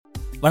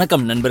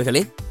வணக்கம் நண்பர்களே.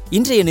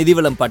 இன்றைய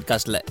நிதிவளம்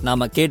பாட்காஸ்ட்ல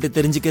நாம கேட்டு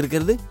தெரிஞ்சுக்க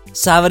இருக்கிறது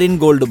சாவரின்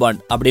கோல்டு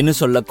பாண்ட் அப்படின்னு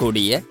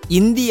சொல்லக்கூடிய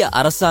இந்திய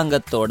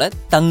அரசாங்கத்தோட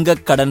தங்க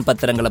கடன்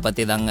பத்திரங்களை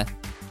பத்தி தாங்க.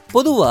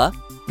 பொதுவா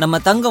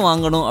நம்ம தங்கம்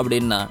வாங்கணும்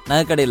அப்படின்னா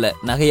நகைக்கடையில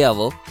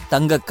நகையாவோ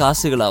தங்க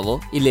காசுகளாவோ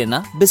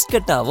இல்லைன்னா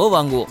பிஸ்கட்டாவோ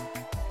வாங்குவோம்.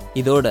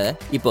 இதோட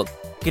இப்போ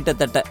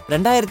கிட்டத்தட்ட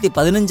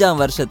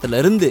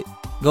 2015 இருந்து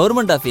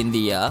கவர்மெண்ட் ஆஃப்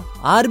இந்தியா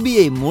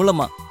RBI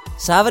மூலமா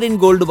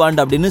சாவரின் கோல்டு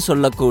பாண்ட் அப்படின்னு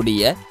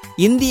சொல்லக்கூடிய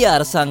இந்திய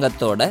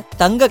அரசாங்கத்தோட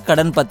தங்க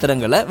கடன்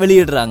பத்திரங்களை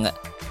வெளியிடுறாங்க.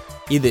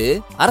 இது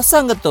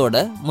அரசாங்கத்தோட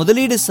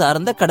முதலீடு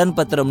சார்ந்த கடன்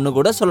பத்திரம்னு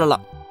கூட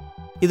சொல்லலாம்.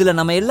 இதுல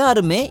நம்ம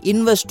எல்லாருமே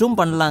இன்வெஸ்டும்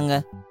பண்ணலாங்க.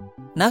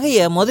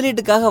 நகைய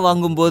முதலீட்டுக்காக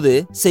வாங்கும்போது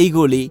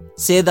செய்கூலி,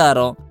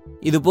 சேதாரம்,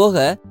 இது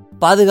போக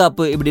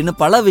பாதுகாப்பு இப்படின்னு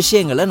பல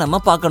விஷயங்களை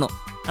நம்ம பார்க்கணும்.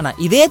 ஆனா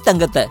இதே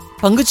தங்கத்தை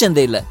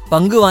பங்குச்சந்தையில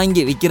பங்கு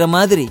வாங்கி விற்கிற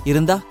மாதிரி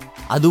இருந்தா,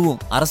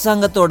 அதுவும்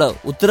அரசாங்கத்தோட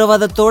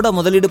உத்தரவாதத்தோட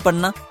முதலீடு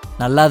பண்ணா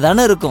நல்லா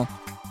தானே இருக்கும்.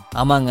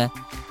 ஆமாங்க,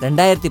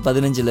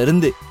 2015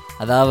 இருந்து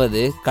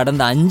அதாவது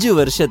கடந்த 5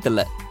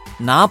 வருஷத்துல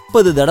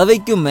 40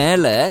 தடவைக்கும்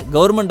மேல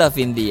கவர்மெண்ட் ஆஃப்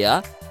இந்தியா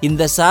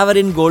இந்த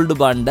சாவரின் கோல்டு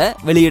பாண்டை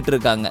வெளியிட்டு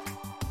இருக்காங்க.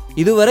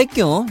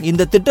 இதுவரைக்கும்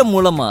இந்த திட்டம்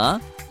மூலமா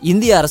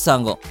இந்திய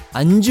அரசாங்கம்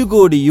 5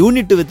 கோடி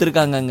யூனிட்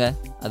வித்திருக்காங்க.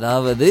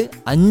 அதாவது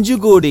 5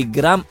 கோடி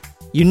கிராம்.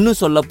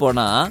 இன்னும் சொல்ல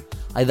போனா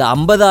இது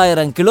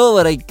 50,000 கிலோ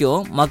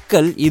வரைக்கும்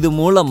மக்கள் இது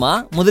மூலமா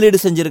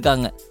முதலீடு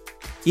செஞ்சிருக்காங்க.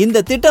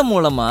 இந்த திட்டம்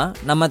மூலமா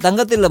நம்ம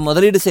தங்கத்தில்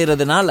முதலீடு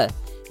செய்யறதுனால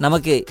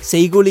நமக்கு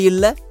செய்கூலி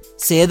இல்லை,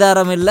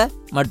 சேதாரம் இல்லை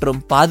மற்றும்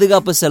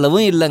பாதுகாப்பு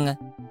செலவும் இல்லைங்க.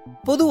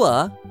 பொதுவா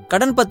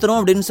கடன் பத்திரம்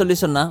அப்படின்னு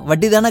சொன்னா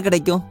வட்டி தானே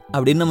கிடைக்கும்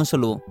அப்படின்னு நம்ம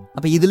சொல்லுவோம்.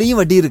 அப்ப இதுலயும்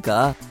வட்டி இருக்கா?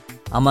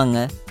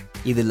 ஆமாங்க,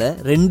 இதுல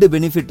 2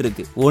 பெனிஃபிட்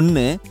இருக்கு.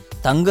 ஒன்று,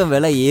 தங்கம்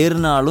விலை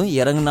ஏறினாலும்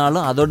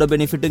இறங்கினாலும் அதோட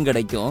பெனிஃபிட்டும்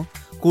கிடைக்கும்.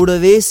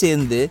 கூடவே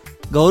சேர்ந்து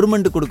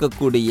கவர்மெண்ட்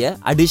கொடுக்கக்கூடிய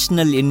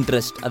அடிஷ்னல்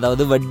இன்ட்ரெஸ்ட்,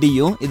 அதாவது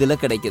வட்டியும் இதுல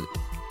கிடைக்குது.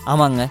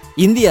 ஆமாங்க,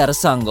 இந்திய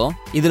அரசாங்கம்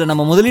இதுல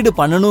நம்ம முதலீடு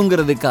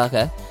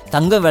பண்ணணுங்கிறதுக்காக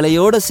தங்க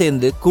விலையோட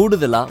சேர்ந்து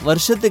கூடுதலா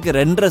வருஷத்துக்கு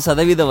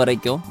 2.5%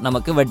 வரைக்கும்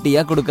நமக்கு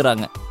வட்டியா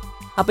கொடுக்கறாங்க.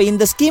 அப்ப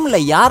இந்த ஸ்கீம்ல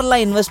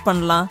யாரெல்லாம் இன்வெஸ்ட்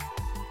பண்ணலாம்?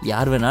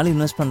 யார் வேணாலும்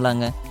இன்வெஸ்ட்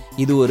பண்ணலாங்க.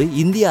 இது ஒரு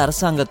இந்திய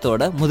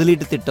அரசாங்கத்தோட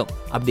முதலீட்டு திட்டம்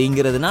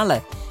அப்படிங்கிறதுனால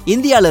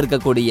இந்தியாவில்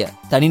இருக்கக்கூடிய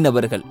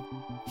தனிநபர்கள்,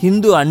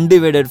 ஹிந்து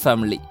அன்டிவைடட்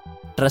ஃபேமிலி,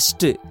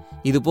 ட்ரஸ்ட்,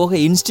 இது போக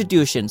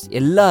இன்ஸ்டிடியூஷன்ஸ்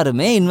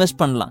எல்லாருமே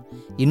இன்வெஸ்ட் பண்ணலாம்.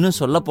 இன்னும்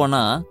சொல்ல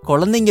போனா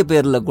குழந்தைங்க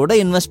பேர்ல கூட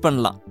இன்வெஸ்ட்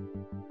பண்ணலாம்.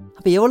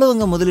 அப்ப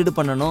எவ்வளவுங்க முதலீடு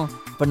பண்ணணும்?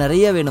 இப்ப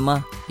நிறைய வேணுமா?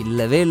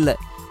 இல்லவே இல்லை.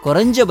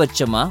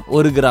 குறைஞ்சபட்சமா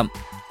 1 கிராம்,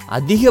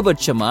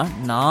 அதிகபட்சமா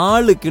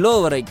 4 கிலோ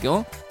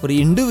வரைக்கும் ஒரு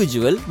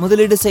இண்டிவிஜுவல்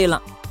முதலீடு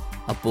செய்யலாம்.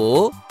 அப்போ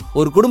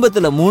ஒரு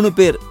குடும்பத்துல 3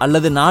 பேர்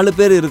அல்லது 4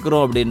 பேர்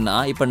இருக்கிறோம் அப்படின்னா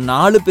இப்ப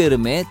 4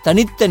 பேருமே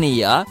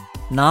தனித்தனியா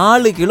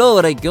 4 கிலோ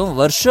வரைக்கும்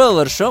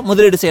வருஷம்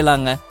முதலீடு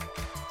செய்யலாங்க.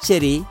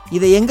 சரி,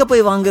 இதை எங்க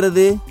போய்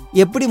வாங்குறது,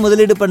 எப்படி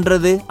முதலீடு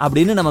பண்றது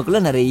அப்படின்னு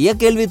நமக்குள்ள நிறைய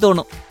கேள்வி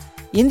தோணும்.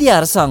 இந்திய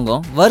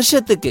அரசாங்கம்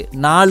வருஷத்துக்கு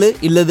 4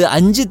 இல்லது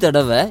 5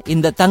 தடவை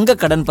இந்த தங்க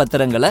கடன்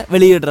பத்திரங்களை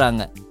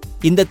வெளியிடுறாங்க.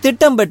 இந்த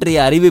திட்டம் பற்றிய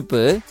அறிவிப்பு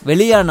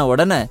வெளியான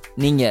உடனே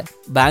நீங்க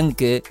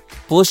பேங்க்கு,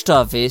 போஸ்ட்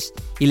ஆஃபீஸ்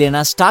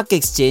இல்லைன்னா ஸ்டாக்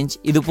எக்ஸ்சேஞ்ச்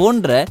இது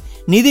போன்ற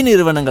நிதி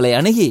நிறுவனங்களை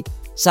அணுகி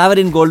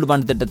சாவரின் கோல்டு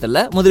பாண்ட்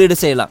திட்டத்தில் முதலீடு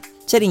செய்யலாம்.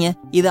 சரிங்க,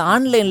 இது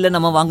ஆன்லைன்ல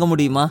நம்ம வாங்க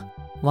முடியுமா?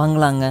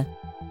 வாங்கலாங்க.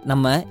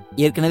 நம்ம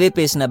ஏற்கனவே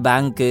பேசின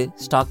பேங்க்கு,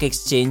 ஸ்டாக்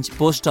எக்ஸ்சேஞ்ச்,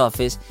 போஸ்ட்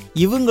ஆஃபீஸ்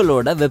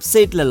இவங்களோட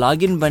வெப்சைட்ல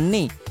லாகின்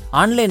பண்ணி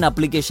ஆன்லைன்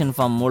அப்ளிகேஷன்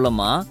ஃபார்ம்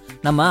மூலமா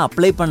நம்ம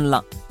அப்ளை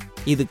பண்ணலாம்.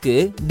 இதுக்கு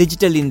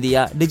டிஜிட்டல்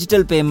இந்தியா,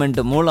 டிஜிட்டல் பேமெண்ட்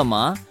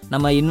மூலமா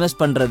நம்ம இன்வெஸ்ட்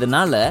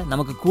பண்றதுனால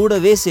நமக்கு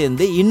கூடவே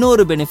சேர்ந்து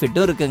இன்னொரு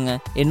பெனிஃபிட்டும் இருக்குங்க.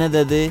 என்னது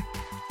அது?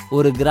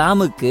 1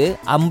 கிராமுக்கு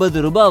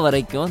 50 ரூபாய்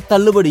வரைக்கும்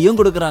தள்ளுபடியும்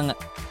கொடுக்குறாங்க.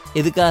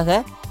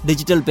 எதுக்காக?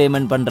 டிஜிட்டல்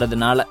பேமெண்ட்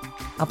பண்றதுனால.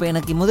 அப்ப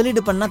எனக்கு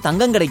முதலீடு பண்ணா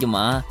தங்கம்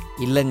கிடைக்குமா?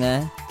 இல்லைங்க,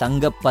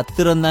 தங்க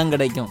பத்திரம் தான்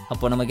கிடைக்கும்.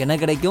 அப்போ நமக்கு என்ன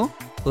கிடைக்கும்?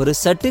 ஒரு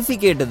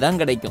சர்டிபிகேட்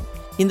தான் கிடைக்கும்.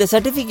 இந்த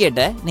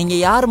சர்டிபிகேட்டை நீங்க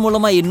யார்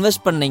மூலமா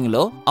இன்வெஸ்ட்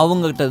பண்ணீங்களோ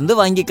அவங்ககிட்ட இருந்து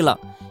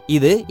வாங்கிக்கலாம்.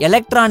 இது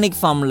எலக்ட்ரானிக்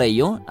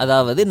ஃபார்ம்லையும்,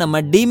 அதாவது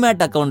நம்ம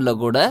டிமேட் அக்கௌண்ட்ல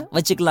கூட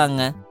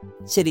வச்சுக்கலாங்க.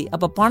 சரி,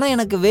 அப்ப பணம்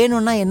எனக்கு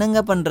வேணும்னா என்னங்க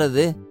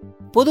பண்றது?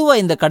 பொதுவா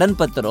இந்த கடன்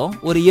பத்திரம்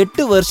ஒரு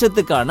 8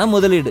 வருஷத்துக்கான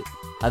முதலீடு.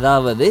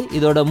 அதாவது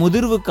இதோட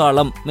முதிர்வு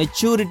காலம்,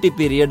 மெச்சூரிட்டி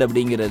பீரியட்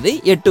அப்படிங்கிறது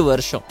 8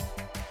 வருஷம்.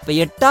 இப்ப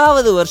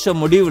 8வது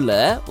வருஷம் முடிவுல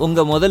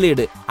உங்க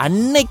முதலீடு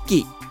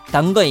அன்னைக்கு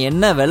தங்கம்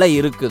என்ன விலை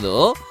இருக்குதோ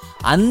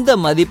அந்த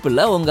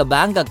மதிப்புல உங்க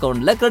பேங்க்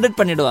அக்கௌண்ட்ல கிரெடிட்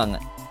பண்ணிடுவாங்க.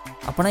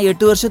 அப்பனா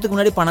 8 வருஷத்துக்கு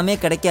முன்னாடி பணமே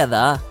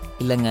கிடைக்காதா?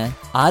 இல்லைங்க,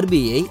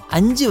 RBI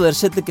 5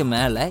 வருஷத்துக்கு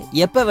மேல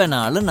எப்ப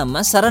வேணாலும்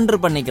நம்ம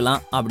சரண்டர்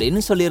பண்ணிக்கலாம் அப்படின்னு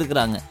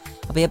சொல்லியிருக்கிறாங்க.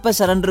 அப்ப எப்ப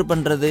சரண்டர்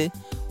பண்றது?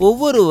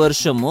 ஒவ்வொரு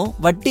வருஷமும்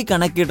வட்டி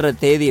கணக்கிடுற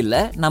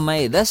தேதியில நம்ம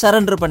இதை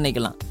சரண்டர்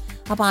பண்ணிக்கலாம்.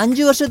 அப்ப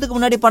 5 வருஷத்துக்கு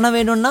முன்னாடி பணம்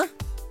வேணும்னா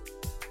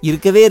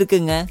இருக்கவே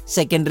இருக்குங்க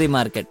செகண்டரி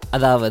மார்க்கெட்,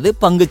 அதாவது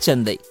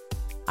பங்குச்சந்தை.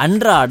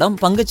 அன்றாடம்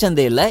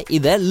பங்குச்சந்தையில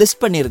இதை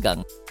லிஸ்ட்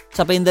பண்ணியிருக்காங்க.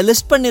 அப்ப இந்த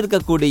லிஸ்ட்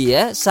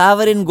பண்ணியிருக்கக்கூடிய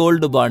சாவரின்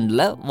கோல்டு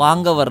பாண்ட்ல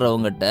வாங்க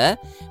வர்றவங்ககிட்ட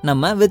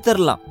நம்ம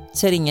வித்துடலாம்.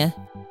 சரிங்க,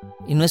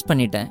 இன்வெஸ்ட்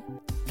பண்ணிட்டேன்,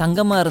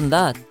 தங்கமா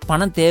இருந்தா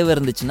பணம் தேவை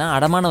இருந்துச்சுன்னா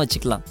அடமானம்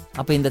வச்சுக்கலாம்.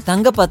 அப்ப இந்த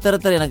தங்க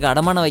பத்திரத்தை எனக்கு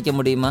அடமானம் வைக்க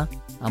முடியுமா?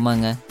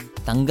 ஆமாங்க,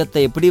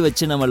 தங்கத்தை எப்படி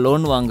வச்சு நம்ம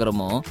லோன்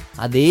வாங்குறோமோ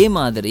அதே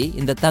மாதிரி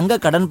இந்த தங்க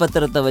கடன்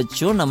பத்திரத்தை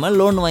வச்சும் நம்ம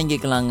லோன்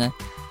வாங்கிக்கலாங்க.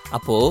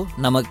 அப்போ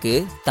நமக்கு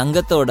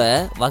தங்கத்தோட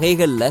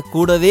வகைகள்ல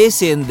கூடவே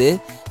சேர்ந்து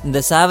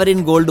இந்த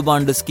சாவரின் கோல்டு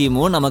பாண்டு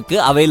ஸ்கீமும் நமக்கு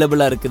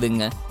அவைலபிளா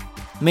இருக்குதுங்க.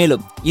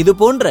 மேலும் இது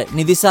போன்ற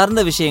நிதி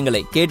சார்ந்த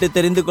விஷயங்களை கேட்டு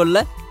தெரிந்து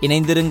கொள்ள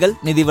இணைந்திருங்கள்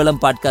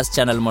நிதிவளம் பாட்காஸ்ட்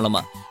சேனல்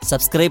மூலமா.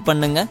 சப்ஸ்கிரைப்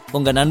பண்ணுங்க,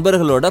 உங்க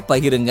நண்பர்களோட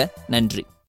பகிருங்க. நன்றி.